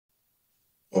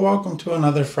welcome to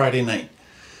another Friday night.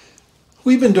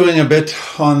 We've been doing a bit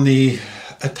on the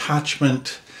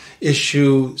attachment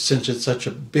issue since it's such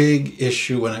a big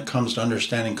issue when it comes to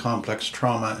understanding complex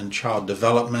trauma and child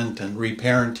development and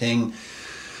reparenting.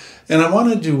 And I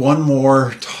want to do one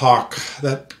more talk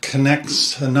that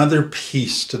connects another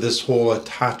piece to this whole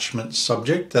attachment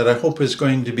subject that I hope is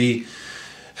going to be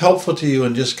helpful to you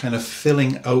in just kind of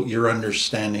filling out your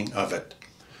understanding of it.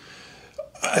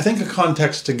 I think a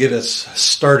context to get us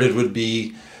started would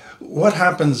be what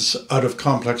happens out of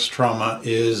complex trauma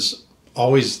is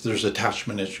always there's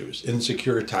attachment issues,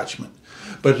 insecure attachment,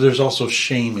 but there's also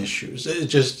shame issues.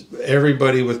 It's just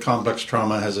everybody with complex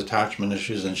trauma has attachment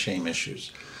issues and shame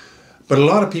issues. But a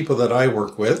lot of people that I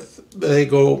work with, they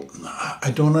go,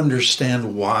 I don't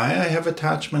understand why I have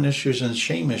attachment issues and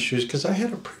shame issues because I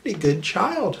had a pretty good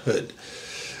childhood.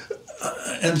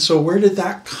 And so where did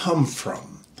that come from?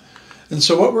 And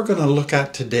so what we're going to look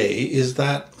at today is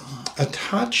that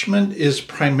attachment is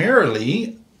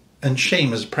primarily, and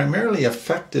shame is primarily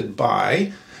affected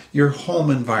by your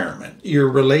home environment, your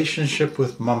relationship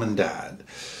with mom and dad,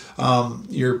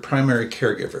 your primary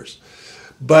caregivers.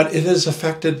 But it is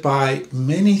affected by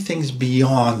many things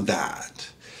beyond that.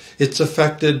 It's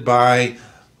affected by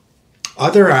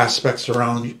other aspects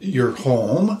around your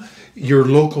home, your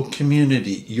local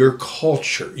community, your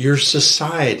culture, your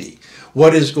society.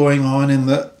 What is going on in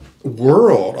the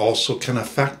world also can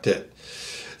affect it.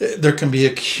 There can be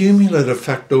a cumulative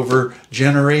effect over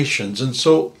generations. And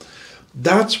so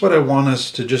that's what I want us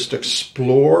to just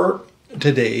explore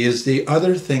today is the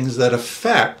other things that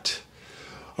affect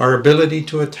our ability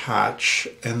to attach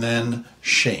and then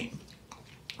shame.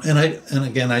 And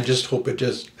again, I just hope it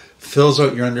just fills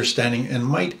out your understanding and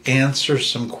might answer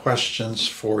some questions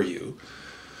for you.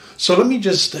 So let me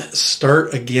just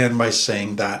start again by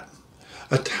saying that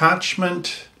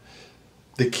attachment,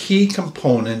 the key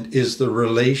component is the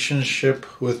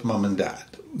relationship with mom and dad,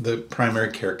 the primary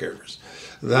caregivers.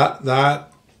 That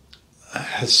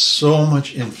has so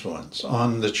much influence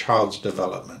on the child's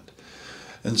development.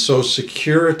 And so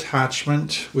secure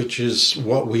attachment, which is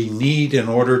what we need in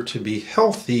order to be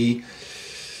healthy,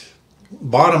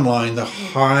 bottom line, the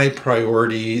high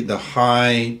priority, the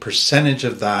high percentage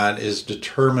of that is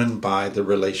determined by the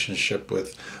relationship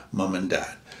with mom and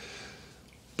dad.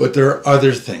 But there are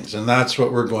other things, and that's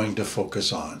what we're going to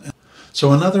focus on.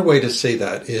 So another way to say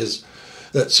that is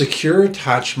that secure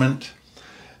attachment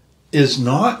is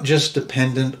not just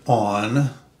dependent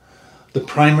on the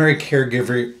primary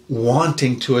caregiver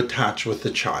wanting to attach with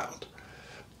the child.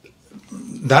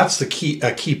 That's a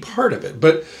key part of it.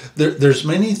 But there's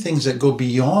many things that go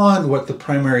beyond what the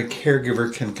primary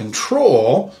caregiver can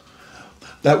control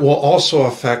that will also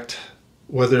affect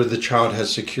whether the child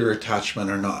has secure attachment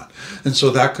or not. And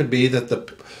so that could be that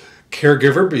the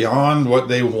caregiver, beyond what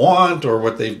they want or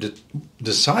what they've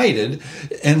decided,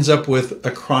 ends up with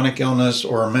a chronic illness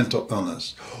or a mental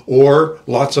illness, or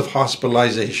lots of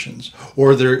hospitalizations,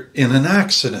 or they're in an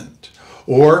accident,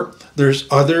 or there's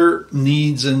other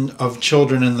needs of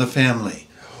children in the family,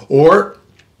 or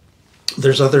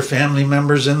there's other family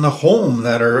members in the home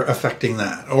that are affecting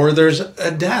that, or there's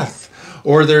a death,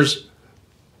 or there's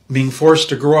being forced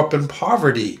to grow up in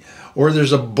poverty, or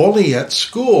there's a bully at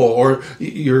school, or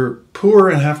you're poor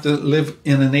and have to live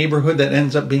in a neighborhood that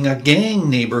ends up being a gang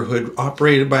neighborhood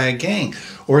operated by a gang,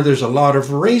 or there's a lot of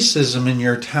racism in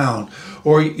your town,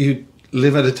 or you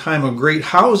live at a time of great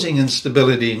housing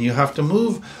instability and you have to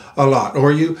move a lot,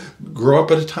 or you grow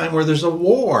up at a time where there's a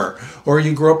war, or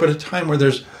you grow up at a time where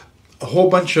there's a whole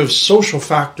bunch of social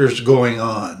factors going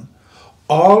on.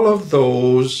 All of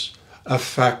those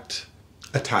affect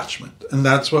attachment, and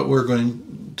that's what we're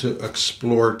going to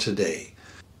explore today.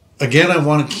 Again, I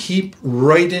want to keep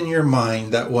right in your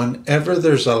mind that whenever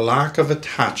there's a lack of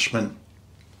attachment,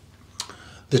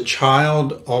 the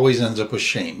child always ends up with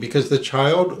shame, because the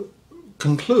child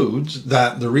concludes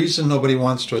that the reason nobody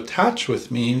wants to attach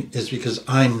with me is because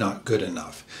I'm not good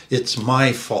enough. It's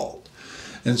my fault.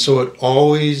 And so it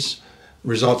always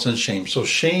results in shame. So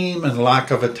shame and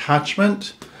lack of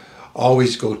attachment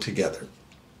always go together.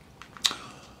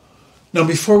 Now,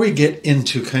 before we get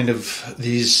into kind of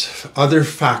these other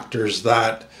factors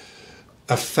that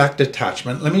affect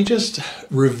attachment, let me just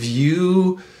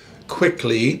review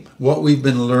quickly what we've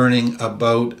been learning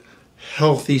about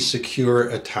healthy, secure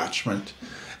attachment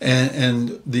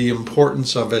and the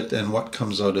importance of it and what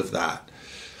comes out of that.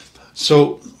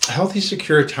 So, healthy,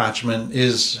 secure attachment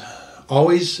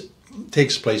always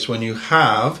takes place when you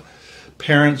have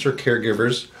parents or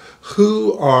caregivers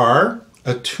who are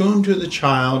attuned to the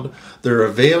child, they're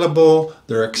available,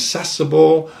 they're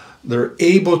accessible, they're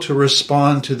able to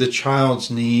respond to the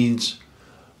child's needs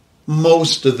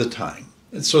most of the time.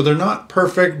 And so they're not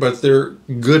perfect, but they're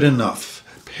good enough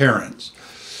parents.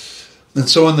 And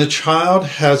so when the child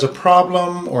has a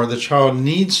problem or the child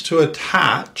needs to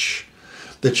attach,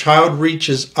 the child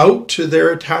reaches out to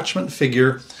their attachment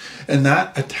figure, and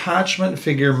that attachment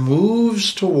figure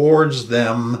moves towards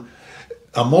them,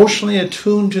 emotionally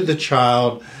attuned to the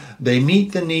child. They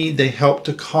meet the need, they help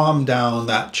to calm down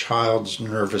that child's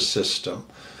nervous system.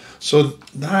 So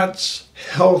that's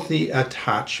healthy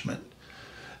attachment.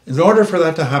 In order for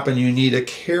that to happen, you need a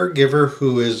caregiver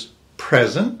who is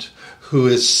present, who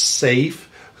is safe,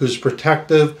 who's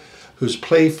protective, who's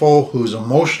playful, who's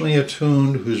emotionally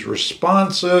attuned, who's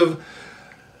responsive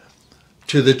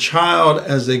to the child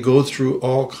as they go through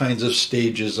all kinds of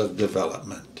stages of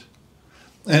development.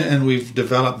 And we've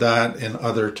developed that in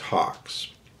other talks.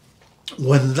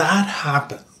 When that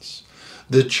happens,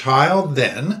 the child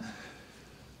then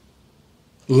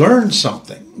learns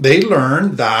something. They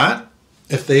learn that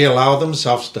if they allow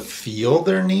themselves to feel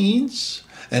their needs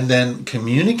and then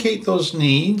communicate those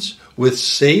needs with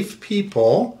safe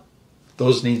people,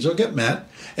 those needs will get met.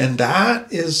 And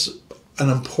that is an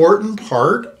important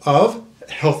part of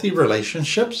healthy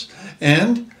relationships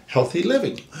and healthy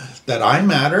living. That I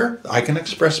matter, I can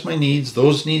express my needs,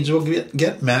 those needs will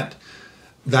get met.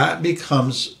 That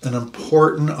becomes an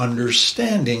important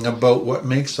understanding about what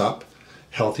makes up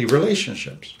healthy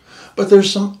relationships. But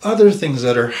there's some other things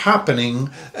that are happening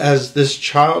as this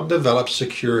child develops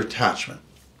secure attachment.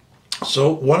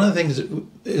 So one of the things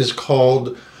is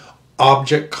called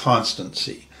object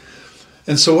constancy.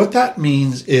 And so what that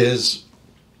means is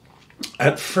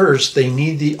at first they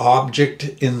need the object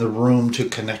in the room to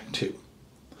connect to.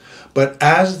 But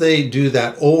as they do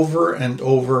that over and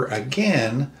over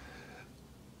again,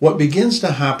 what begins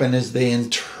to happen is they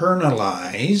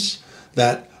internalize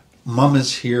that mom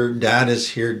is here,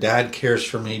 dad cares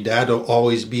for me, dad will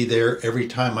always be there every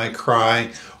time I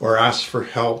cry or ask for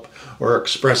help or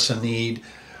express a need.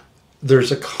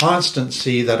 There's a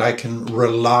constancy that I can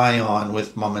rely on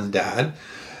with mom and dad.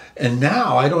 And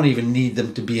now I don't even need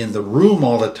them to be in the room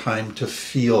all the time to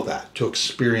feel that, to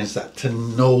experience that, to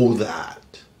know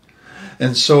that.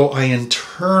 And so I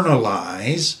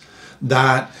internalize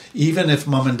that even if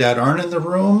mom and dad aren't in the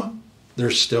room,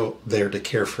 they're still there to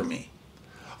care for me.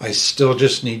 I still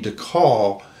just need to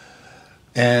call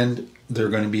and they're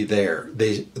going to be there.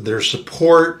 Their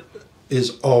support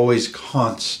is always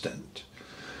constant.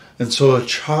 And so a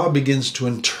child begins to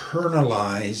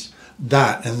internalize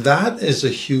that, and that is a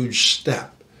huge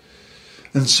step.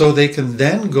 And so they can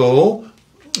then go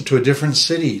to a different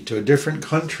city, to a different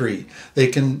country. They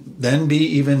can then be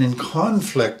even in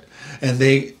conflict. And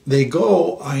they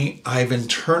go, I've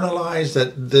internalized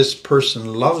that this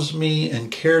person loves me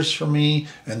and cares for me,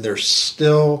 and they're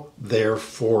still there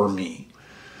for me.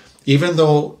 Even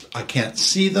though I can't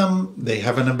see them, they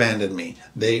haven't abandoned me.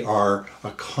 They are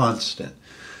a constant.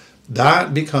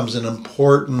 That becomes an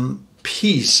important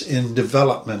piece in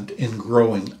development, in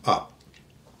growing up.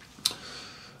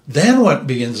 Then what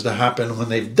begins to happen when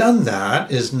they've done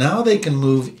that is now they can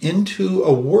move into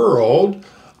a world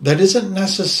that isn't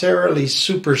necessarily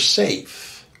super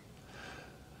safe,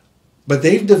 but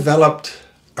they've developed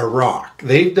a rock.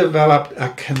 They've developed a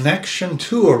connection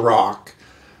to a rock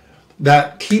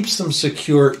that keeps them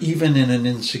secure even in an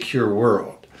insecure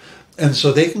world. And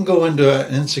so they can go into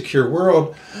an insecure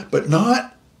world, but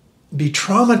not be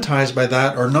traumatized by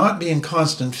that or not be in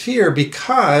constant fear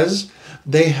because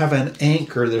they have an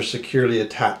anchor they're securely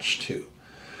attached to.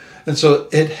 And so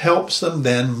it helps them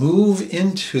then move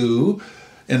into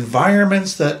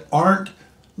environments that aren't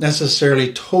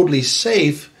necessarily totally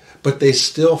safe, but they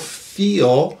still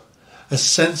feel a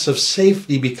sense of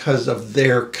safety because of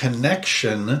their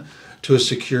connection to a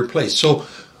secure place. So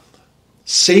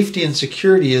safety and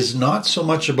security is not so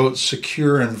much about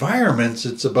secure environments,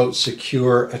 it's about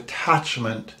secure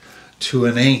attachment to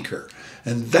an anchor.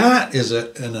 And that is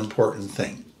an important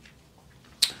thing.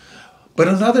 But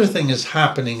another thing is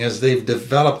happening as they've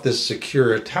developed this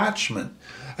secure attachment.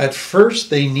 At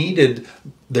first, they needed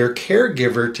their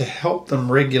caregiver to help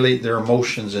them regulate their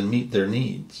emotions and meet their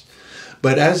needs.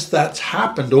 But as that's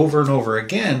happened over and over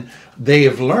again, they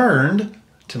have learned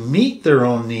to meet their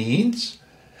own needs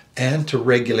and to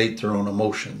regulate their own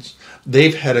emotions.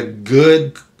 They've had a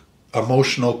good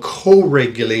emotional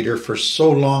co-regulator for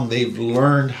so long, they've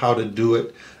learned how to do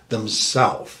it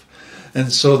themselves.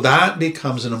 And so that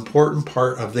becomes an important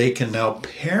part of they can now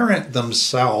parent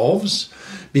themselves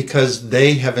because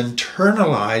they have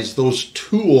internalized those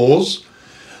tools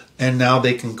and now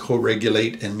they can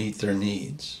co-regulate and meet their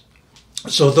needs.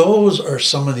 So those are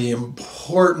some of the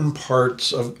important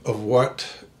parts of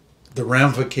what the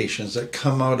ramifications that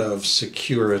come out of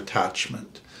secure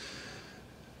attachment.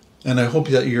 And I hope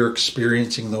that you're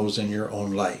experiencing those in your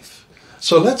own life.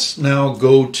 So let's now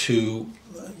go to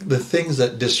the things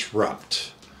that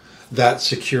disrupt that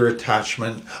secure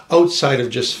attachment outside of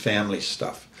just family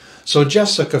stuff. So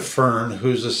Jessica Fern,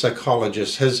 who's a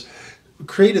psychologist, has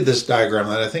created this diagram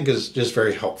that I think is just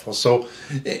very helpful. So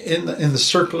in the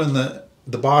circle in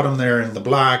the bottom there in the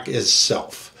black is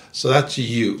self. So that's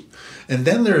you. And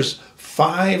then there's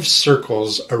 5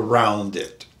 circles around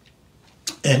it.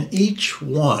 And each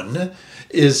one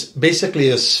is basically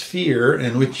a sphere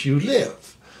in which you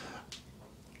live.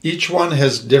 Each one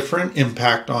has different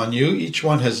impact on you. Each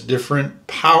one has different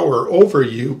power over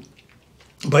you.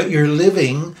 But you're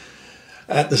living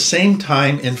at the same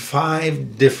time in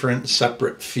 5 different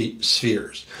separate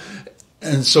spheres.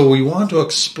 And so we want to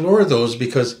explore those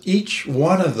because each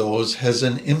one of those has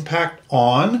an impact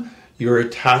on your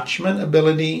attachment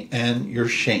ability and your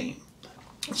shame.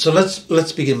 So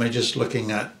let's begin by just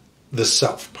looking at the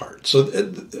self part.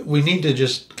 So we need to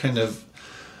just kind of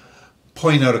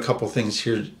point out a couple things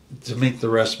here to make the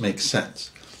rest make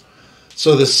sense.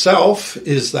 So the self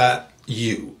is that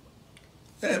you,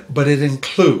 but it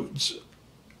includes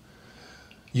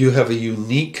you have a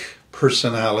unique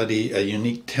personality, a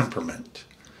unique temperament.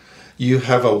 You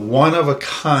have a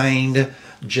one-of-a-kind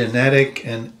genetic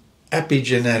and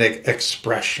epigenetic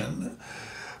expression.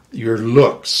 Your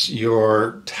looks,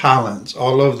 your talents,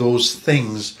 all of those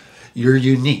things, you're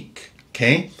unique,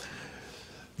 okay?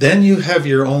 Then you have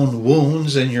your own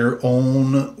wounds and your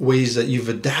own ways that you've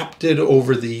adapted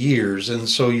over the years, and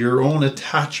so your own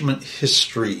attachment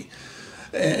history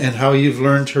and how you've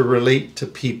learned to relate to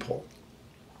people.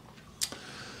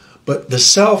 But the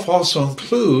self also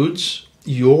includes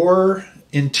your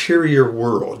interior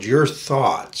world, your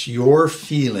thoughts, your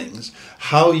feelings,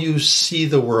 how you see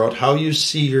the world, how you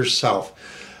see yourself,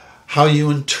 how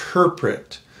you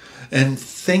interpret and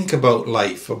think about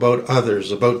life, about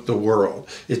others, about the world.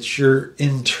 It's your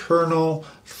internal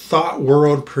thought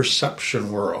world,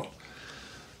 perception world.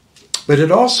 But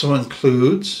it also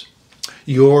includes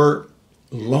your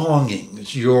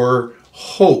longings, your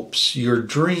hopes, your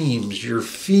dreams, your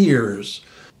fears.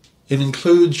 It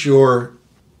includes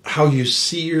how you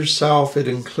see yourself. It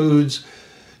includes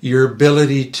your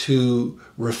ability to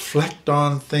reflect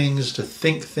on things, to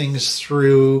think things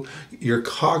through, your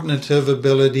cognitive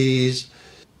abilities.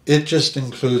 It just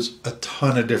includes a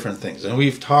ton of different things. And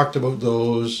we've talked about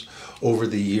those over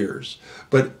the years.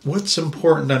 But what's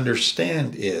important to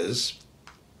understand is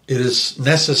it is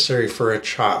necessary for a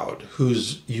child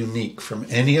who's unique from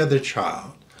any other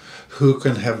child, who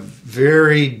can have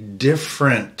very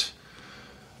different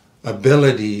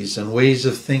abilities and ways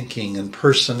of thinking and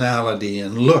personality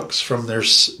and looks from their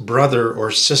brother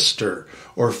or sister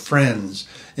or friends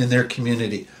in their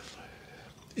community.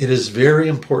 It is very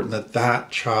important that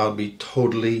that child be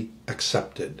totally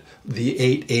accepted. The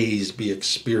 8 A's be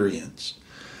experienced.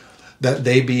 That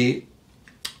they be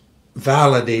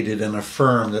validated and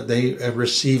affirmed, that they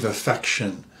receive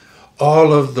affection.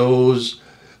 All of those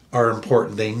are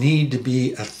important. They need to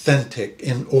be authentic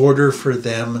in order for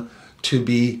them to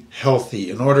be healthy,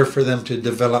 in order for them to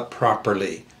develop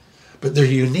properly. But they're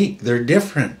unique, they're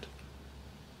different.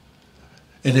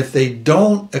 And if they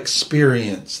don't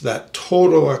experience that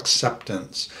total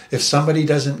acceptance, if somebody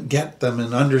doesn't get them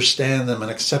and understand them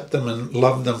and accept them and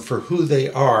love them for who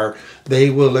they are, they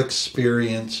will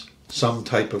experience some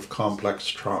type of complex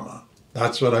trauma.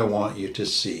 That's what I want you to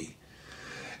see.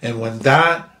 And when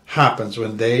that happens,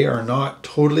 when they are not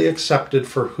totally accepted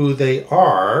for who they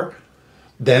are,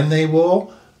 then they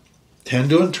will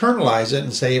tend to internalize it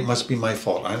and say, it must be my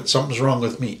fault. Something's wrong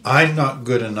with me. I'm not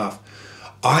good enough.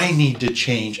 I need to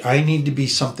change. I need to be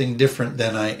something different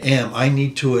than I am. I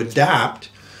need to adapt.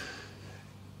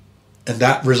 And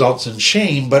that results in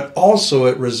shame, but also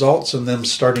it results in them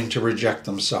starting to reject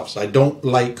themselves. I don't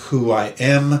like who I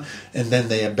am, and then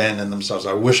they abandon themselves.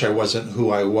 I wish I wasn't who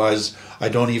I was. I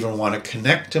don't even want to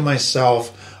connect to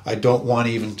myself. I don't want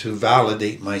even to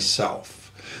validate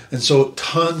myself. And so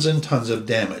tons and tons of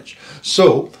damage.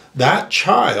 So that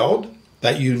child,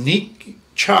 that unique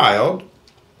child,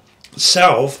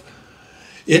 self,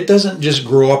 it doesn't just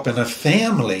grow up in a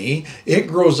family, it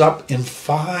grows up in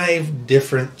 5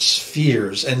 different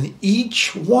spheres, and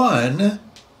each one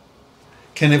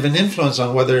can have an influence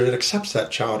on whether it accepts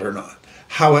that child or not,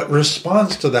 how it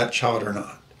responds to that child or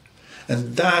not.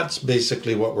 And that's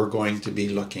basically what we're going to be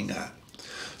looking at.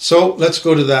 So let's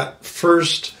go to that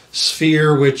first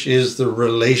sphere, which is the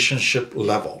relationship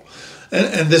level.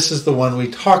 And this is the one we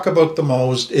talk about the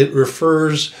most. It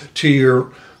refers to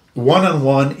your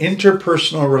one-on-one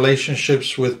interpersonal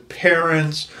relationships with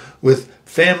parents, with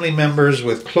family members,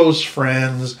 with close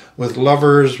friends, with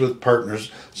lovers, with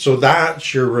partners. So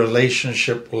that's your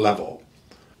relationship level.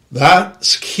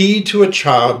 That's key to a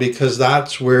child because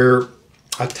that's where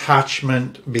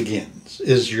attachment begins,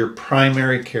 is your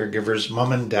primary caregivers,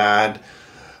 mom and dad,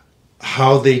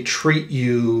 how they treat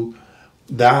you.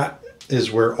 That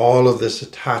is where all of this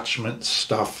attachment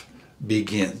stuff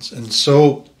begins. And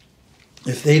so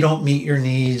if they don't meet your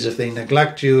needs, if they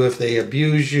neglect you, if they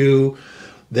abuse you,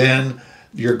 then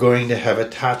you're going to have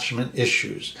attachment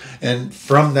issues. And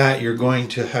from that, you're going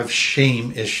to have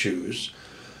shame issues.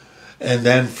 And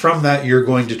then from that, you're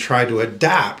going to try to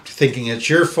adapt, thinking it's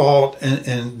your fault.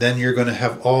 And then you're going to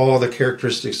have all the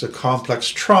characteristics of complex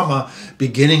trauma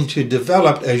beginning to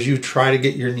develop as you try to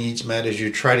get your needs met, as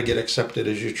you try to get accepted,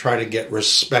 as you try to get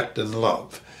respect and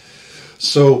love.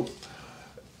 So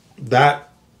that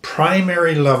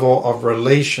primary level of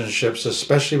relationships,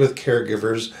 especially with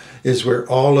caregivers, is where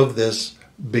all of this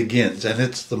begins, and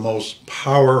it's the most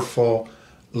powerful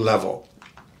level.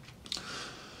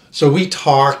 So we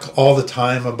talk all the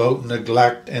time about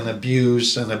neglect and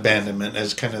abuse and abandonment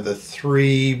as kind of the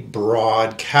three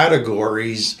broad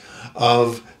categories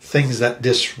of things that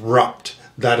disrupt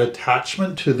that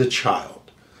attachment to the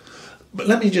child. But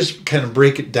let me just kind of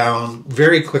break it down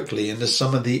very quickly into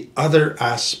some of the other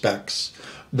aspects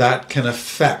that can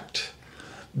affect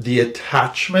the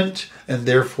attachment and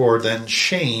therefore then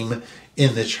shame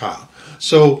in the child.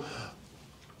 So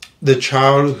the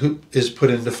child who is put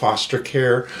into foster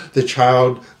care, the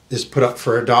child is put up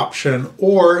for adoption,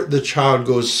 or the child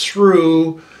goes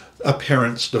through a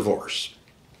parent's divorce.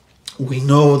 We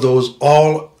know those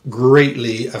all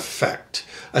greatly affect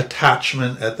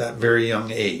attachment at that very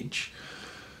young age.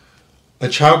 A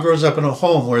child grows up in a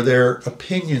home where their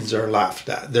opinions are laughed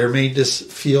at. They're made to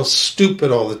feel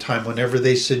stupid all the time whenever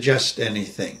they suggest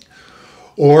anything.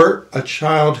 Or a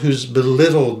child who's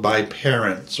belittled by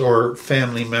parents or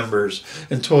family members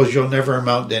and told you'll never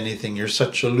amount to anything, you're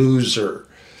such a loser.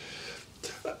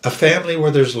 A family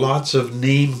where there's lots of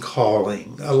name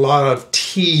calling, a lot of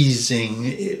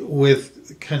teasing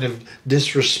with kind of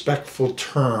disrespectful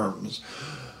terms,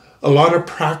 a lot of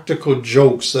practical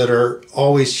jokes that are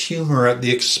always humor at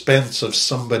the expense of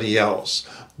somebody else.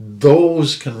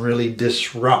 Those can really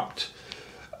disrupt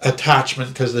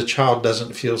attachment because the child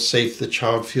doesn't feel safe, the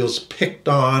child feels picked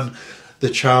on, the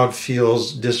child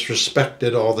feels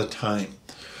disrespected all the time.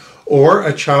 Or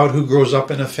a child who grows up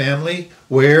in a family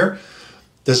where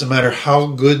doesn't matter how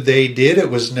good they did, it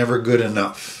was never good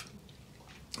enough.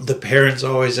 The parents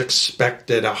always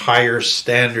expected a higher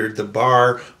standard. The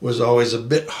bar was always a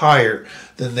bit higher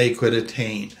than they could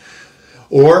attain.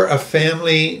 Or a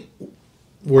family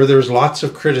where there's lots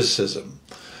of criticism.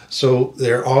 So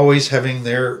they're always having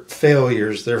their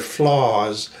failures, their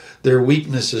flaws, their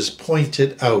weaknesses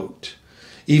pointed out.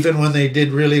 Even when they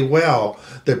did really well,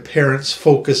 their parents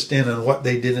focused in on what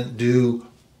they didn't do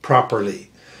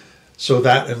properly. So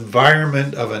that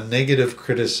environment of a negative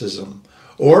criticism.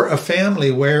 Or a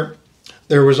family where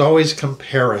there was always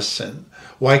comparison.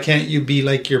 Why can't you be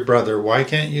like your brother? Why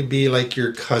can't you be like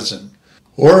your cousin?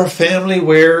 Or a family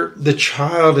where the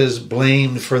child is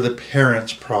blamed for the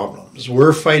parents' problems.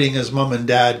 We're fighting as mom and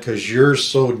dad because you're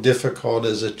so difficult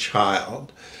as a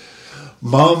child.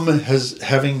 Mom is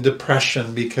having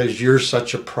depression because you're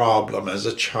such a problem as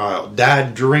a child.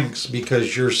 Dad drinks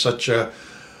because you're such a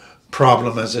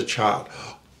problem as a child.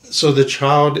 So the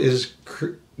child is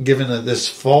given this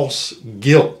false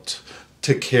guilt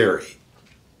to carry.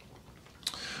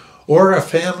 Or a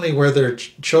family where their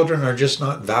children are just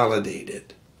not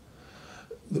validated.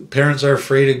 The parents are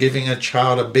afraid of giving a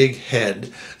child a big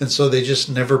head, and so they just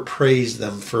never praise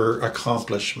them for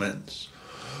accomplishments.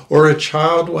 Or a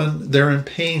child, when they're in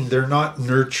pain, they're not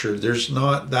nurtured. There's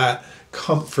not that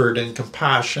comfort and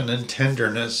compassion and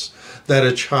tenderness that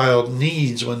a child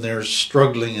needs when they're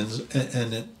struggling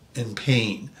and in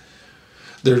pain.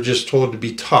 They're just told to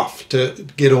be tough, to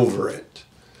get over it.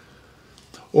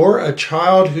 Or a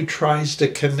child who tries to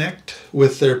connect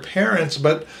with their parents,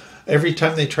 but every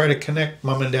time they try to connect,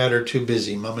 mom and dad are too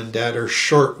busy. Mom and dad are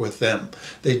short with them.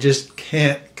 They just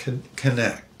can't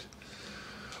connect.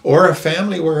 Or a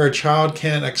family where a child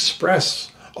can't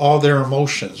express all their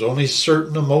emotions. Only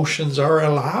certain emotions are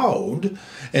allowed,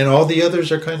 and all the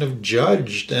others are kind of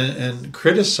judged and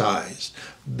criticized.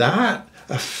 That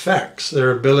affects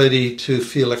their ability to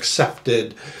feel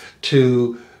accepted,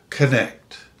 to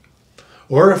connect.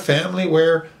 Or a family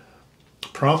where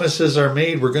promises are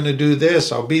made, we're going to do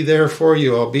this, I'll be there for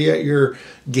you, I'll be at your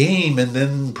game, and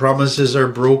then promises are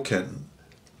broken.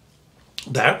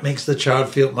 That makes the child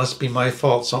feel it must be my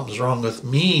fault. Something's wrong with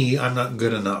me. I'm not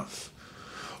good enough.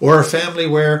 Or a family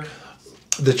where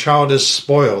the child is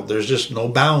spoiled. There's just no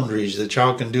boundaries. The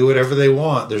child can do whatever they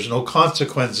want. There's no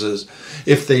consequences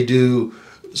if they do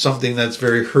something that's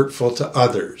very hurtful to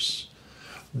others.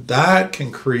 That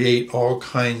can create all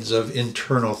kinds of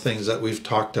internal things that we've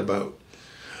talked about.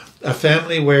 A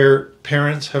family where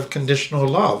parents have conditional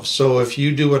love. So if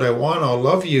you do what I want, I'll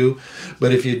love you.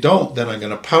 But if you don't, then I'm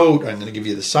going to pout. I'm going to give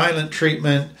you the silent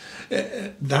treatment.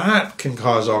 That can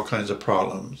cause all kinds of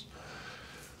problems.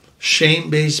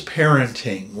 Shame-based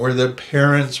parenting, where the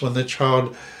parents, when the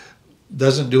child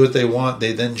doesn't do what they want,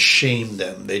 they then shame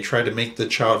them. They try to make the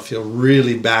child feel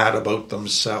really bad about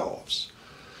themselves.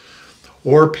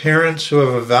 Or parents who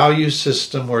have a value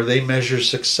system where they measure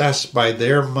success by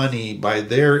their money, by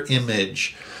their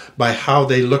image, by how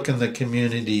they look in the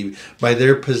community, by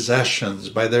their possessions,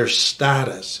 by their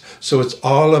status. So it's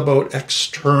all about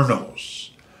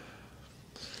externals.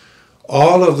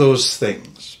 All of those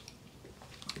things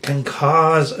can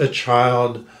cause a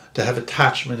child to have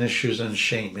attachment issues and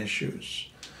shame issues.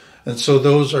 And so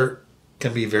those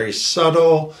can be very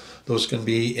subtle, those can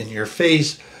be in your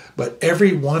face, but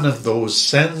every one of those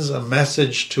sends a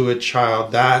message to a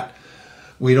child that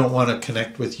we don't want to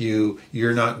connect with you,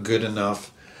 you're not good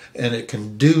enough, and it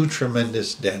can do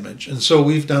tremendous damage. And so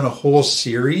we've done a whole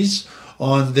series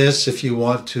on this if you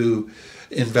want to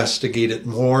investigate it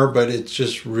more, but it's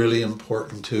just really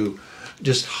important to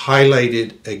just highlight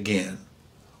it again.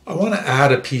 I want to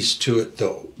add a piece to it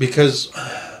though, because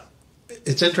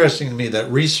it's interesting to me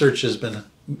that research has been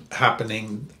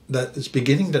happening that is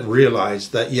beginning to realize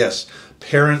that yes,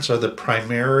 parents are the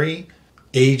primary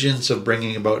agents of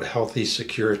bringing about healthy,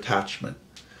 secure attachment.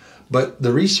 But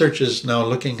the research is now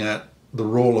looking at the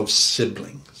role of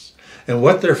siblings. And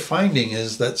what they're finding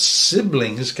is that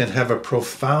siblings can have a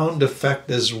profound effect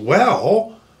as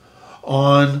well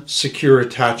on secure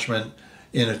attachment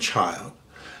in a child.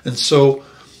 And so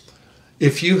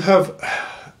if you have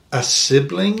a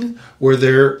sibling where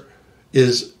there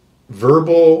is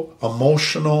verbal,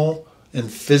 emotional,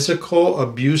 and physical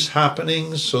abuse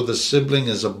happening, so the sibling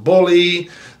is a bully,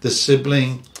 the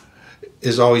sibling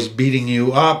is always beating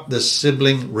you up, the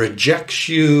sibling rejects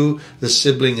you, the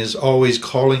sibling is always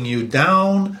calling you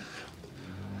down,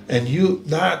 and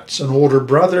that's an older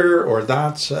brother, or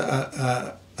that's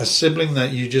a sibling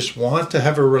that you just want to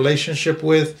have a relationship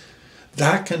with,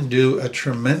 that can do a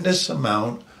tremendous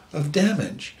amount of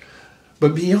damage.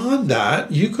 But beyond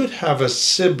that, you could have a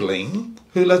sibling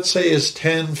who, let's say, is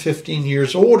 10, 15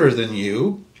 years older than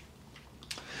you,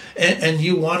 and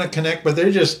you want to connect, but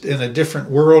they're just in a different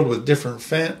world with different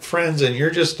friends, and you're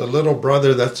just a little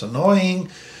brother that's annoying.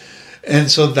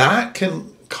 And so that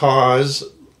can cause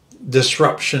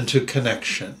disruption to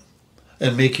connection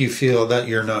and make you feel that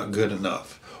you're not good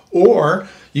enough. Or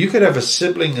you could have a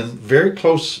sibling in very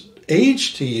close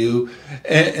age to you,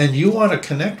 and you want to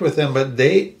connect with them, but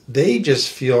they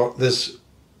just feel this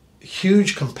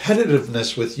huge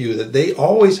competitiveness with you, that they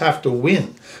always have to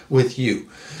win with you.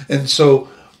 And so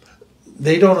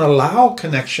they don't allow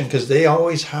connection because they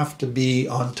always have to be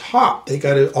on top. They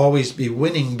got to always be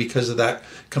winning because of that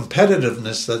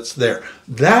competitiveness that's there.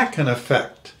 That can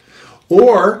affect.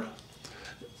 Or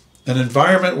an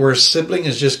environment where a sibling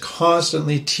is just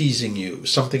constantly teasing you,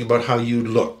 something about how you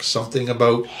look, something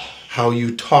about how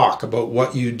you talk, about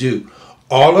what you do.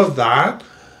 All of that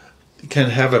can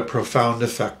have a profound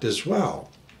effect as well.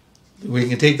 We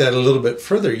can take that a little bit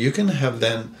further. You can have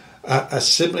then a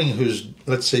sibling who's,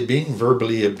 let's say, being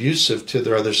verbally abusive to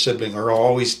their other sibling, or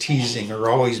always teasing, or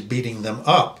always beating them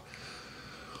up.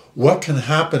 What can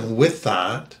happen with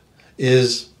that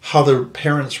is how the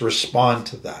parents respond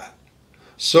to that.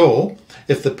 So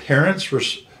if the parents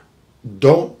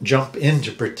don't jump in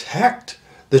to protect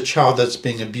the child that's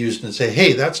being abused and say,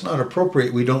 hey, that's not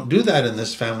appropriate, we don't do that in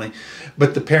this family,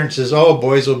 but the parent says, oh,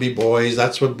 boys will be boys,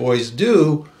 that's what boys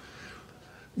do,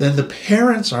 then the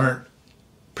parents aren't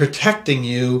protecting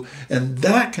you, and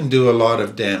that can do a lot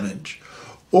of damage.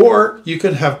 Or you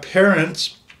can have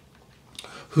parents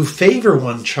who favor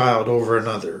one child over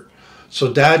another.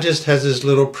 So dad just has his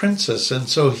little princess, and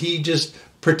so he just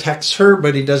protects her,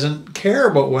 but he doesn't care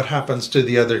about what happens to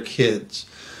the other kids.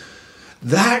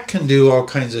 That can do all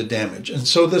kinds of damage. And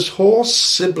so this whole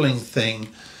sibling thing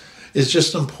is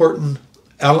just an important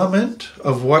element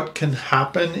of what can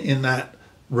happen in that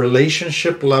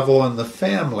relationship level in the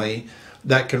family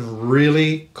that can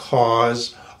really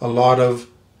cause a lot of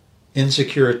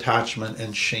insecure attachment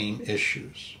and shame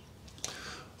issues.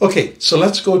 Okay, so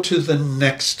let's go to the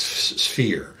next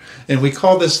sphere. And we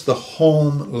call this the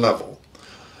home level.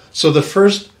 So the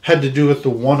first had to do with the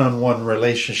one-on-one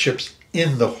relationships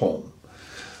in the home.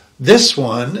 This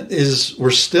one is,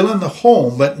 we're still in the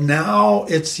home, but now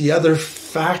it's the other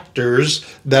factors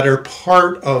that are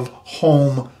part of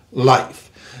home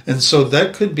life. And so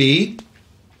that could be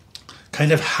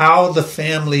kind of how the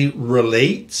family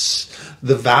relates,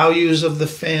 the values of the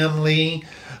family,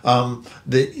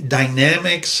 the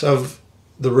dynamics of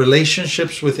the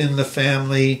relationships within the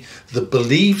family, the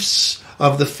beliefs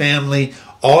of the family.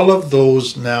 All of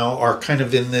those now are kind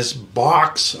of in this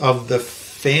box of the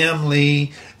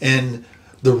family and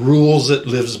the rules it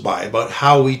lives by, about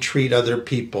how we treat other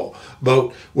people,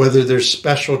 about whether there's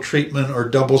special treatment or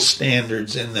double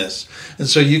standards in this. And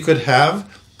so you could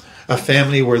have a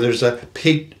family where there's a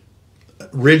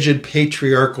rigid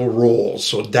patriarchal roles.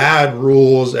 So dad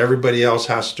rules, everybody else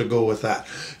has to go with that.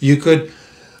 You could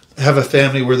have a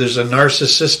family where there's a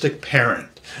narcissistic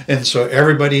parent. And so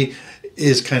everybody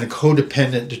is kind of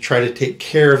codependent to try to take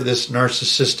care of this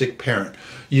narcissistic parent.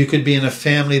 You could be in a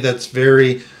family that's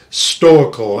very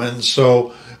stoical, and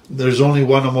so there's only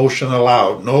one emotion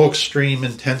allowed. No extreme,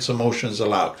 intense emotions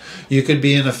allowed. You could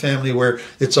be in a family where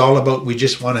it's all about, we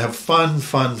just want to have fun,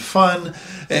 fun, fun.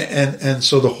 And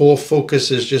so the whole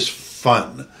focus is just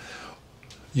fun.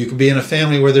 You could be in a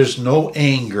family where there's no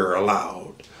anger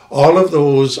allowed. All of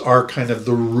those are kind of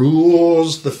the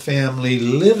rules the family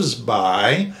lives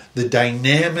by, the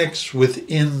dynamics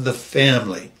within the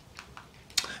family.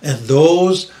 And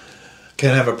those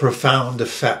can have a profound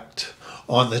effect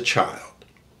on the child.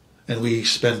 And we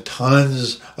spend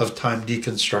tons of time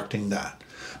deconstructing that.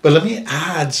 But let me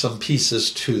add some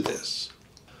pieces to this.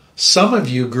 Some of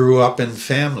you grew up in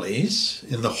families,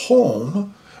 in the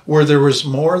home, where there was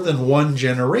more than one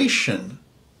generation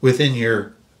within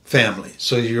your family.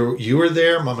 So you were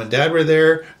there, mom and dad were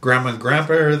there, grandma and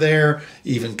grandpa were there,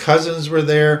 even cousins were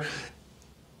there,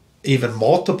 even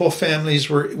multiple families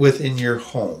were within your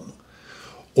home.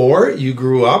 Or you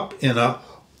grew up in a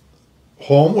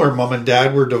home where mom and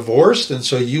dad were divorced, and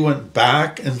so you went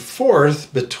back and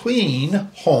forth between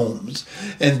homes.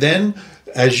 And then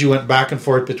as you went back and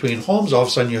forth between homes, all of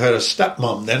a sudden you had a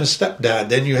stepmom, then a stepdad,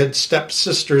 then you had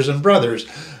stepsisters and brothers.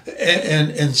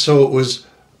 And so it was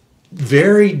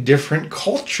very different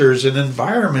cultures and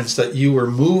environments that you were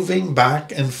moving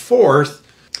back and forth.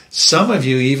 Some of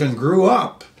you even grew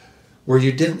up where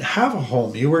you didn't have a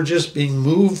home. You were just being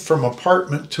moved from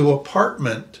apartment to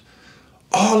apartment.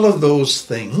 All of those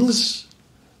things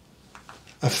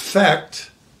affect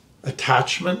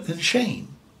attachment and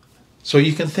shame. So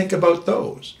you can think about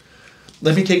those.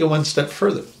 Let me take it one step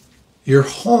further. Your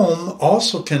home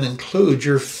also can include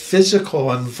your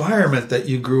physical environment that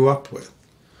you grew up with.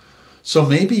 So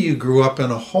maybe you grew up in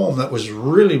a home that was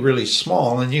really, really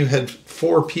small and you had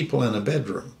 4 people in a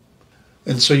bedroom.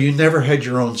 And so you never had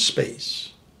your own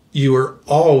space. You were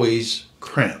always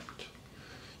cramped.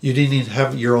 You didn't even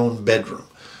have your own bedroom.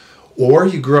 Or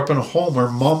you grew up in a home where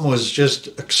mom was just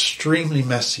extremely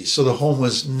messy. So the home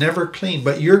was never clean,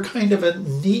 but you're kind of a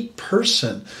neat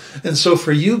person. And so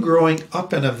for you, growing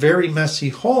up in a very messy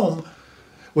home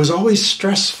was always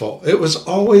stressful. It was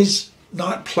always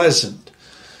not pleasant.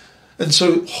 And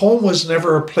so home was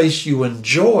never a place you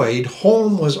enjoyed.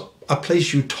 Home was a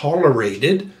place you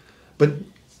tolerated, but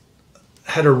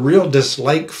had a real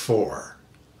dislike for.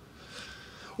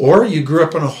 Or you grew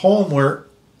up in a home where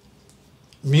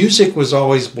music was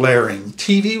always blaring,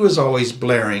 TV was always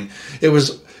blaring. It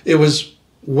was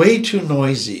way too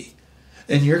noisy,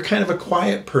 and you're kind of a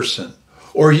quiet person.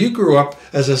 Or you grew up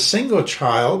as a single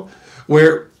child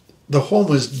where the home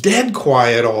was dead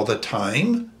quiet all the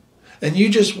time, and you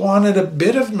just wanted a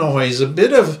bit of noise, a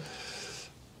bit of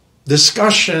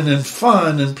discussion and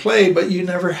fun and play, but you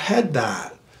never had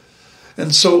that.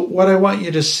 And so what I want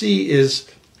you to see is,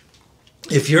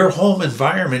 if your home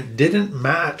environment didn't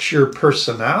match your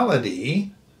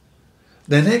personality,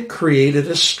 then it created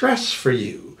a stress for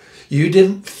you. You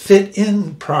didn't fit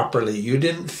in properly. You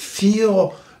didn't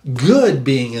feel good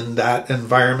being in that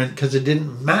environment because it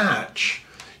didn't match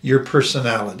your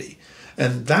personality.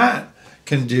 And that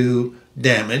can do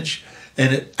damage,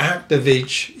 and it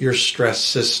activates your stress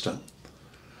system.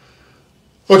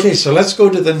 Okay, so let's go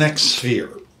to the next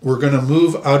sphere. We're going to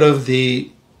move out of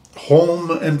the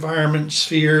home environment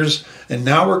spheres, and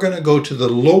now we're going to go to the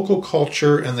local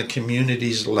culture and the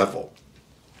community's level.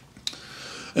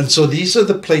 And so these are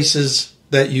the places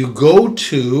that you go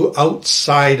to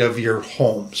outside of your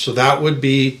home. So that would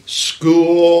be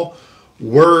school,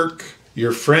 work,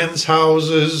 your friends'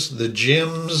 houses, the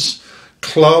gyms,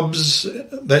 clubs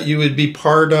that you would be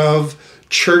part of,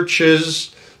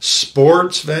 churches,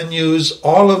 sports venues.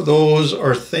 All of those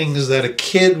are things that a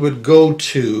kid would go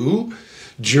to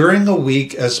during a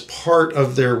week as part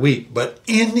of their week. But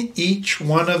in each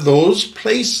one of those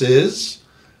places,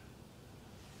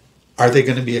 are they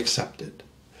going to be accepted?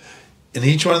 In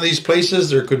each one of these places,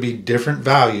 there could be different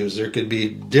values. There could be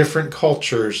different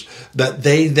cultures that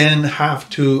they then have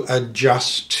to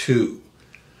adjust to.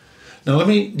 Now, let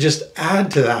me just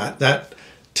add to that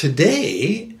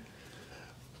today,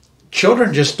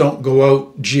 children just don't go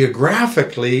out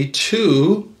geographically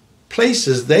to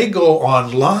places. They go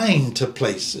online to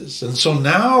places. And so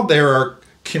now there are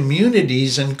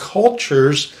communities and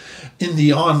cultures in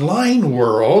the online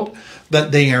world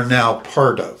that they are now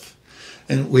part of.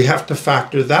 And we have to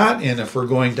factor that in if we're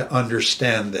going to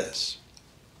understand this.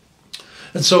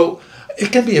 And so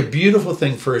it can be a beautiful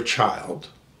thing for a child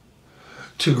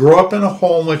to grow up in a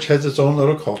home which has its own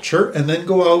little culture and then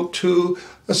go out to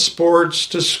a sports,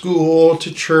 to school,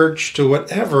 to church, to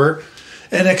whatever,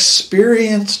 and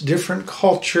experience different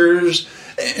cultures.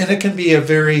 And it can be a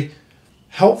very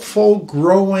helpful,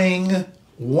 growing,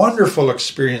 wonderful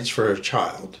experience for a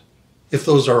child if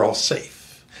those are all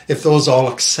safe, if those all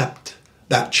accept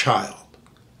that child.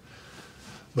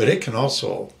 But it can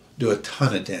also do a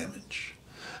ton of damage.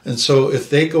 And so if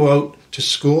they go out to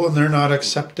school and they're not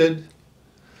accepted,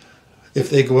 if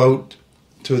they go out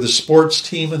to the sports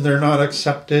team and they're not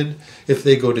accepted, if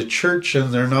they go to church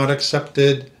and they're not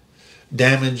accepted,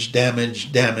 damage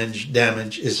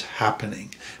is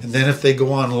happening. And then if they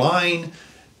go online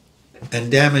and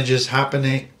damage is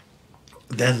happening,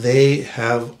 then they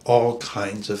have all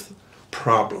kinds of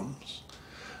problems.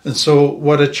 And so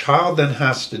what a child then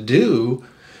has to do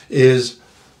is,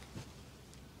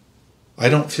 I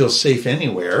don't feel safe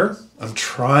anywhere. I'm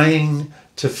trying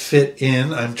to fit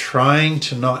in. I'm trying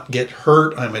to not get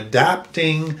hurt. I'm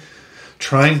adapting,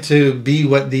 trying to be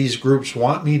what these groups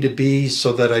want me to be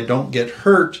so that I don't get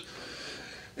hurt.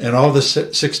 And all the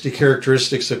 60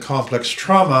 characteristics of complex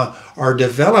trauma are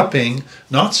developing,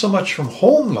 not so much from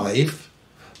home life,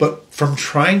 but from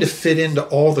trying to fit into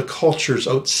all the cultures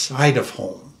outside of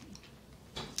home.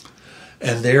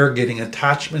 And they're getting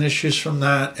attachment issues from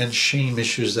that and shame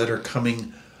issues that are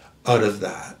coming out of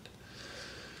that.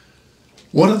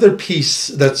 One other piece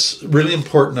that's really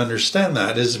important to understand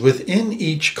that is within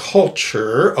each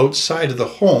culture outside of the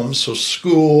home, so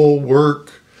school,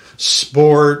 work,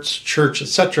 sports, church,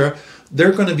 etc.,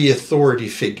 they're going to be authority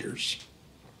figures.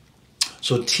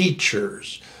 So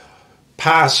teachers,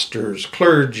 pastors,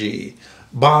 clergy,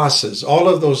 bosses, all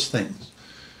of those things.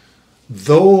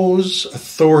 Those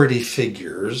authority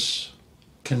figures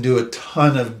can do a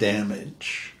ton of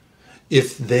damage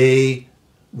if they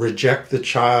reject the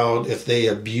child, if they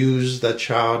abuse the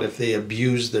child, if they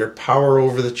abuse their power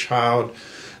over the child.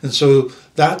 And so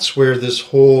that's where this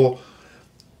whole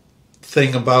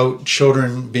thing about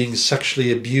children being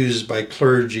sexually abused by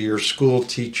clergy or school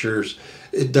teachers,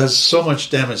 it does so much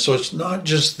damage. So it's not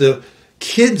just the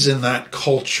kids in that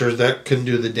culture that can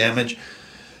do the damage.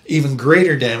 Even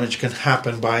greater damage can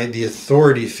happen by the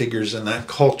authority figures in that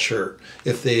culture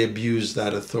if they abuse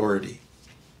that authority.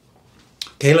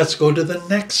 Okay, let's go to the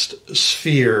next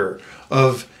sphere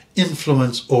of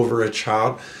influence over a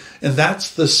child, and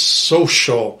that's the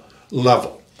social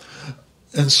level.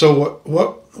 And so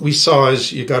what we saw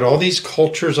is you got all these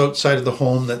cultures outside of the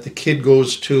home that the kid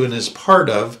goes to and is part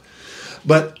of,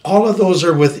 but all of those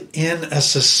are within a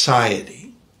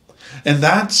society. And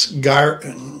that's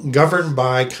governed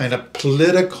by kind of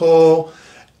political,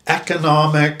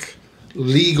 economic,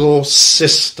 legal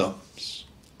systems.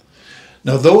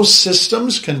 Now, those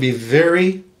systems can be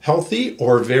very healthy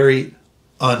or very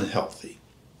unhealthy,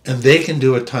 and they can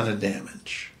do a ton of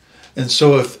damage. And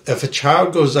so if a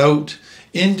child goes out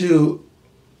into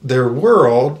their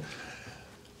world,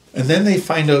 and then they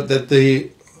find out that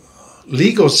the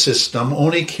legal system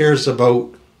only cares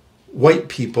about white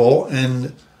people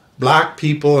and Black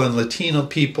people and Latino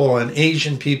people and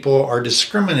Asian people are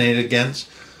discriminated against,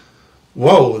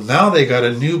 whoa, now they got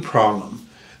a new problem.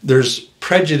 There's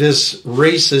prejudice,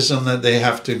 racism that they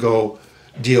have to go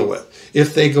deal with.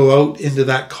 If they go out into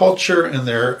that culture and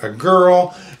they're a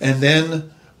girl and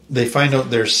then they find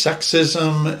out there's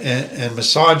sexism and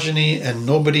misogyny and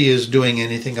nobody is doing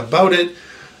anything about it,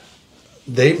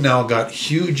 they've now got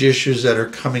huge issues that are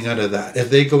coming out of that. If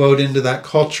they go out into that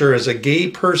culture as a gay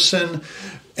person,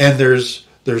 and there's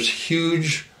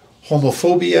huge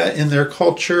homophobia in their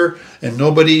culture, and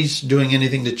nobody's doing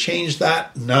anything to change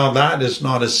that, now that is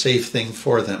not a safe thing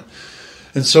for them.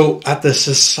 And so at the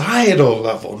societal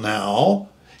level now,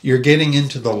 you're getting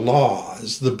into the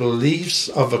laws, the beliefs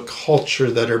of a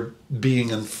culture that are being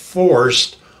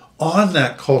enforced on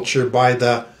that culture by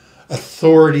the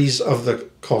authorities of the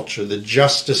culture, the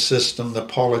justice system, the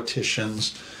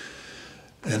politicians.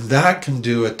 And that can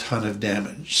do a ton of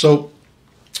damage. So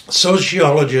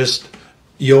sociologist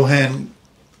Johann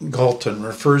Galton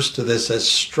refers to this as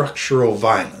structural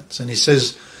violence. And he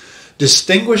says,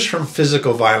 distinguished from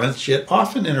physical violence, yet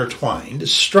often intertwined,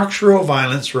 structural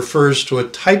violence refers to a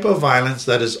type of violence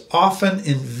that is often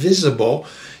invisible,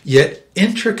 yet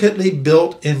intricately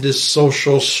built into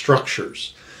social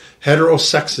structures.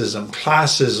 Heterosexism,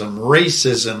 classism,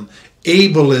 racism,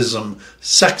 ableism,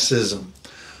 sexism.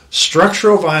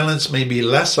 Structural violence may be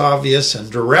less obvious and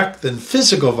direct than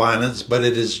physical violence, but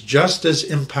it is just as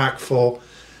impactful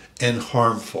and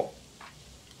harmful.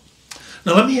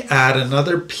 Now let me add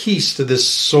another piece to this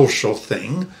social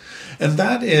thing, and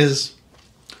that is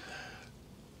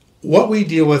what we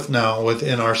deal with now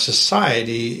within our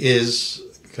society is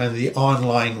kind of the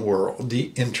online world,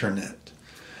 the internet.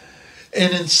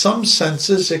 And in some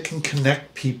senses it can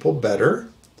connect people better,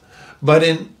 but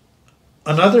in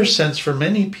another sense for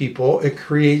many people it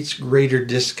creates greater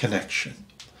disconnection.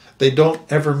 They don't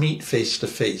ever meet face to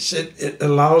face. It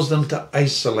allows them to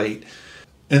isolate.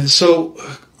 And so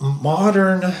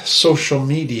modern social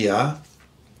media,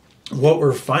 what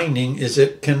we're finding is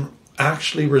it can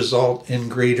actually result in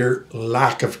greater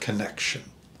lack of connection.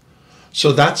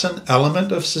 So that's an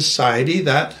element of society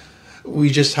that we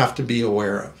just have to be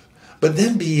aware of. But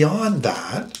then beyond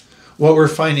that, what we're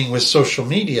finding with social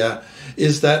media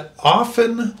is that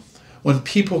often when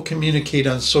people communicate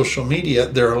on social media,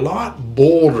 they're a lot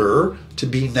bolder to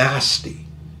be nasty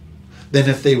than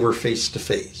if they were face to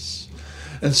face.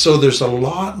 And so there's a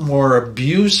lot more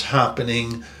abuse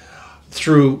happening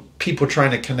through people trying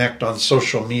to connect on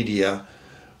social media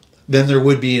than there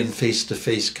would be in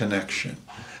face-to-face connection.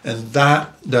 And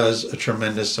that does a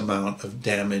tremendous amount of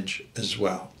damage as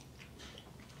well.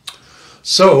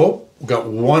 So we've got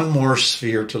one more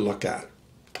sphere to look at,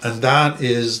 and that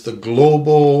is the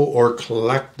global or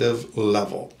collective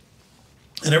level.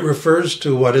 And it refers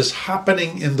to what is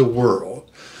happening in the world.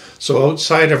 So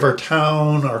outside of our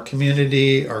town, our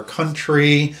community, our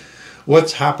country,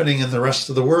 what's happening in the rest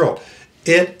of the world.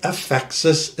 It affects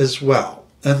us as well.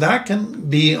 And that can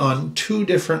be on two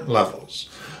different levels.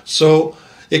 So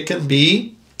it can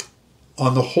be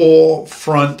on the whole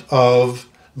front of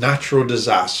natural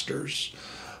disasters,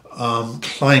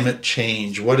 climate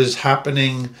change, what is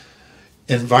happening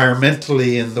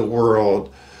environmentally in the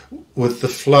world with the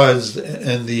floods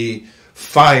and the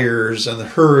fires and the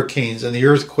hurricanes and the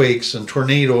earthquakes and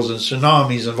tornadoes and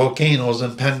tsunamis and volcanoes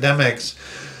and pandemics.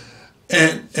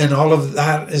 And all of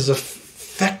that is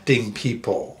affecting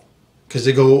people because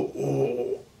they go,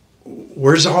 oh,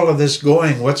 where's all of this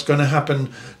going? What's going to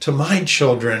happen to my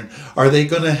children? Are they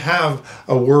going to have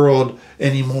a world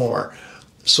anymore?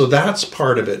 So that's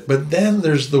part of it. But then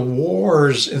there's the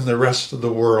wars in the rest of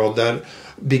the world that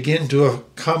begin to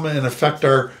come and affect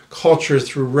our culture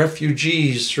through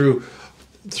refugees, through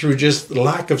just the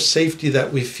lack of safety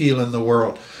that we feel in the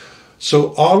world.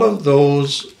 So all of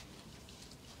those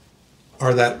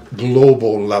are that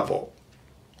global level.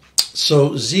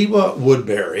 So Ziwa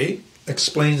Woodbury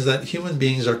explains that human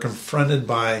beings are confronted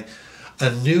by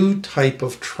a new type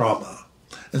of trauma.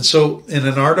 And so in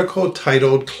an article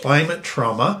titled Climate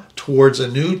Trauma Towards a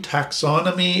New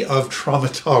Taxonomy of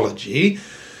Traumatology,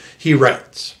 he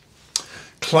writes,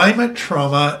 climate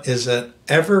trauma is an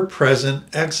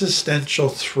ever-present existential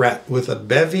threat with a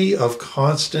bevy of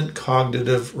constant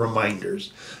cognitive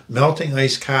reminders. Melting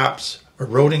ice caps,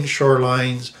 eroding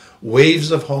shorelines,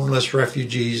 waves of homeless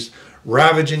refugees,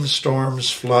 ravaging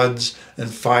storms, floods,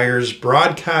 and fires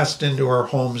broadcast into our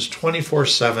homes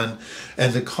 24/7,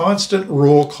 and the constant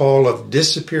roll call of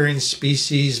disappearing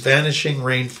species, vanishing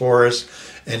rainforests,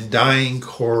 and dying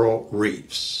coral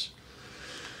reefs.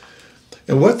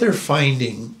 And what they're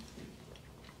finding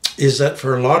is that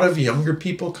for a lot of younger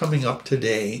people coming up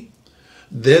today,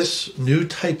 this new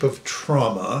type of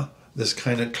trauma, this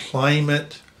kind of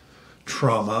climate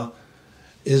trauma,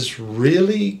 is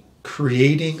really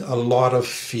creating a lot of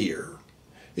fear.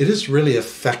 It is really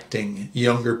affecting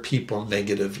younger people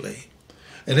negatively.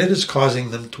 And it is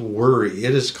causing them to worry.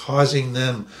 It is causing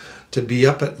them to be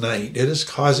up at night. It is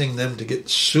causing them to get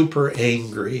super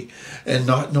angry and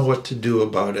not know what to do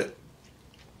about it.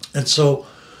 And so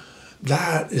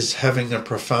that is having a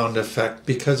profound effect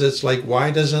because it's like,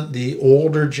 why doesn't the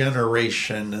older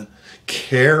generation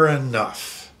care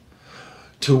enough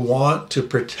to want to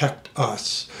protect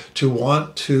us, to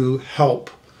want to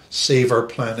help save our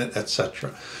planet,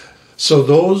 etc.? So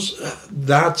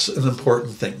that's an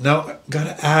important thing. Now, I've got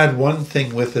to add one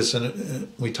thing with this,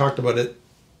 and we talked about it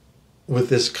with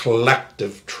this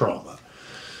collective trauma.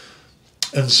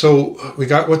 And so we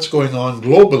got what's going on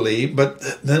globally,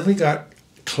 but then we got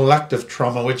collective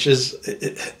trauma, which is,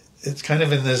 it's kind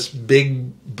of in this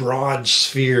big, broad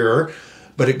sphere,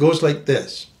 but it goes like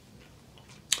this.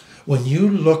 When you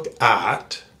look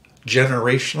at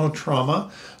generational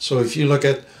trauma, so if you look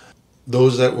at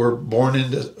those that were born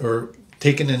into or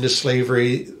taken into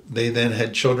slavery, they then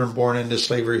had children born into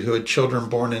slavery who had children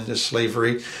born into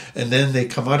slavery, and then they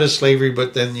come out of slavery,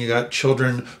 but then you got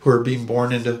children who are being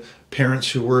born into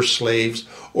parents who were slaves,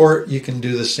 or you can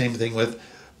do the same thing with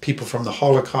people from the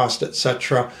Holocaust,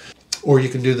 etc., or you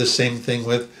can do the same thing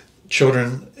with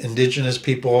children, indigenous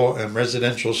people, and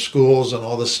residential schools and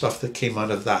all the stuff that came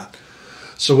out of that.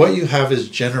 So what you have is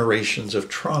generations of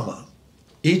trauma.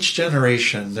 Each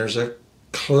generation, there's a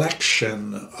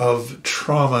collection of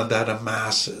trauma that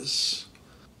amasses,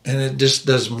 and it just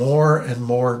does more and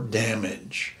more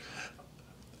damage.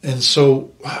 And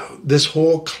so this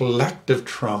whole collective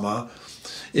trauma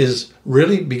is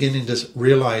really beginning to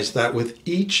realize that with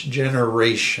each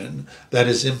generation that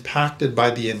is impacted by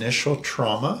the initial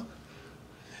trauma,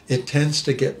 it tends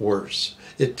to get worse.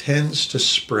 It tends to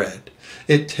spread.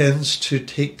 It tends to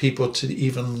take people to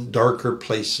even darker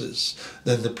places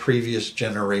than the previous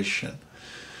generation.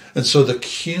 And so the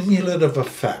cumulative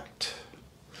effect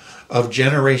of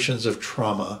generations of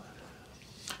trauma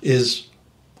is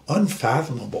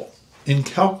unfathomable,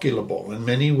 incalculable in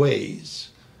many ways,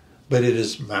 but it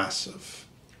is massive.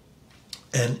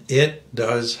 And it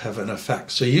does have an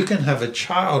effect. So you can have a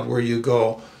child where you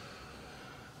go,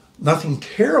 nothing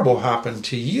terrible happened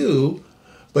to you,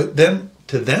 but then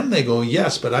to them they go,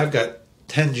 yes, but I've got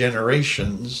 10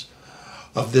 generations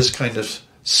of this kind of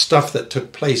stuff that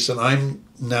took place, and I'm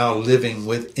now living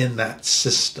within that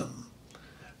system.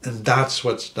 And that's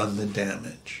what's done the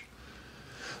damage.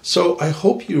 So I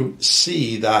hope you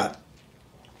see that,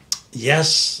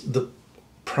 yes, the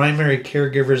primary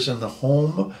caregivers in the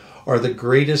home are the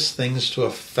greatest things to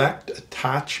affect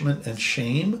attachment and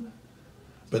shame,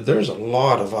 but there's a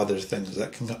lot of other things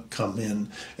that can come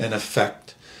in and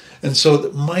affect. And so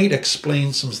that might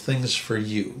explain some things for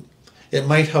you. It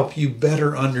might help you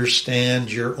better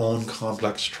understand your own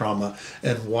complex trauma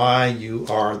and why you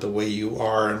are the way you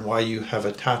are and why you have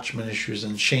attachment issues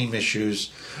and shame issues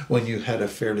when you had a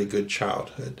fairly good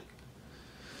childhood.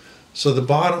 So the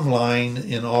bottom line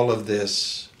in all of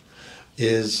this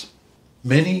is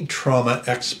many trauma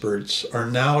experts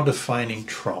are now defining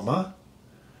trauma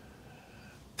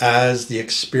as the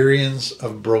experience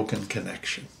of broken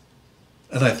connection.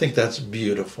 And I think that's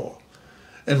beautiful.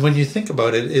 And when you think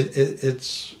about it,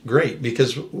 it's great,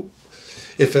 because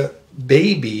if a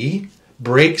baby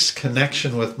breaks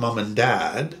connection with mom and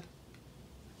dad,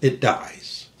 it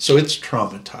dies. So it's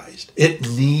traumatized. It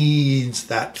needs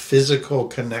that physical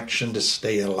connection to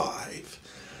stay alive.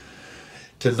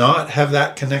 To not have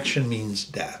that connection means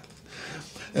death.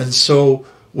 And so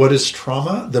what is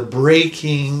trauma? The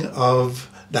breaking of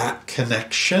that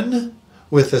connection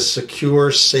with a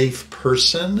secure, safe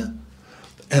person.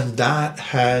 And that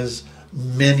has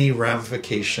many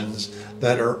ramifications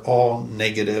that are all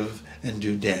negative and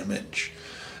do damage.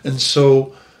 And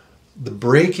so the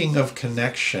breaking of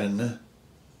connection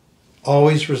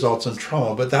always results in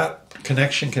trauma, but that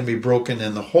connection can be broken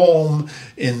in the home,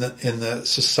 in the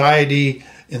society,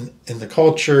 in the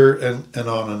culture, and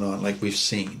on, like we've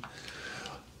seen.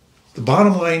 The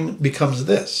bottom line becomes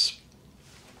this.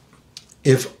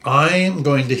 If I am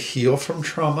going to heal from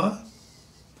trauma,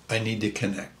 I need to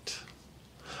connect.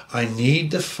 I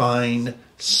need to find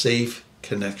safe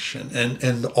connection.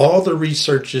 And all the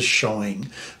research is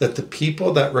showing that the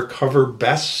people that recover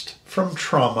best from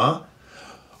trauma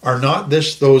are not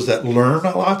just those that learn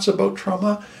lots about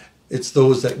trauma, it's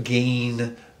those that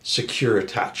gain secure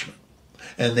attachment.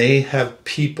 And they have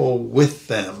people with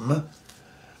them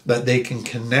that they can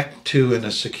connect to in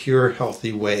a secure,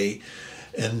 healthy way.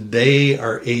 And they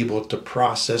are able to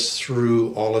process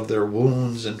through all of their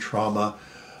wounds and trauma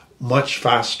much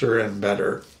faster and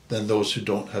better than those who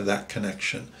don't have that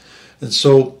connection. And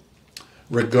so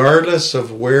regardless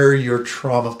of where your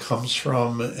trauma comes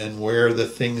from and where the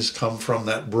things come from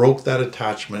that broke that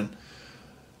attachment,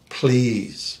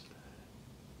 please,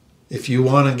 if you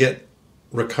want to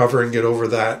recover and get over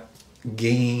that,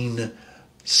 gain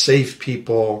safe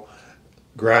people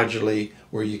gradually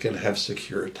where you can have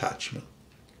secure attachment.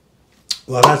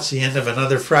 Well, that's the end of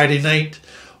another Friday night.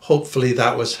 Hopefully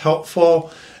that was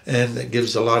helpful and it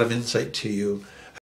gives a lot of insight to you.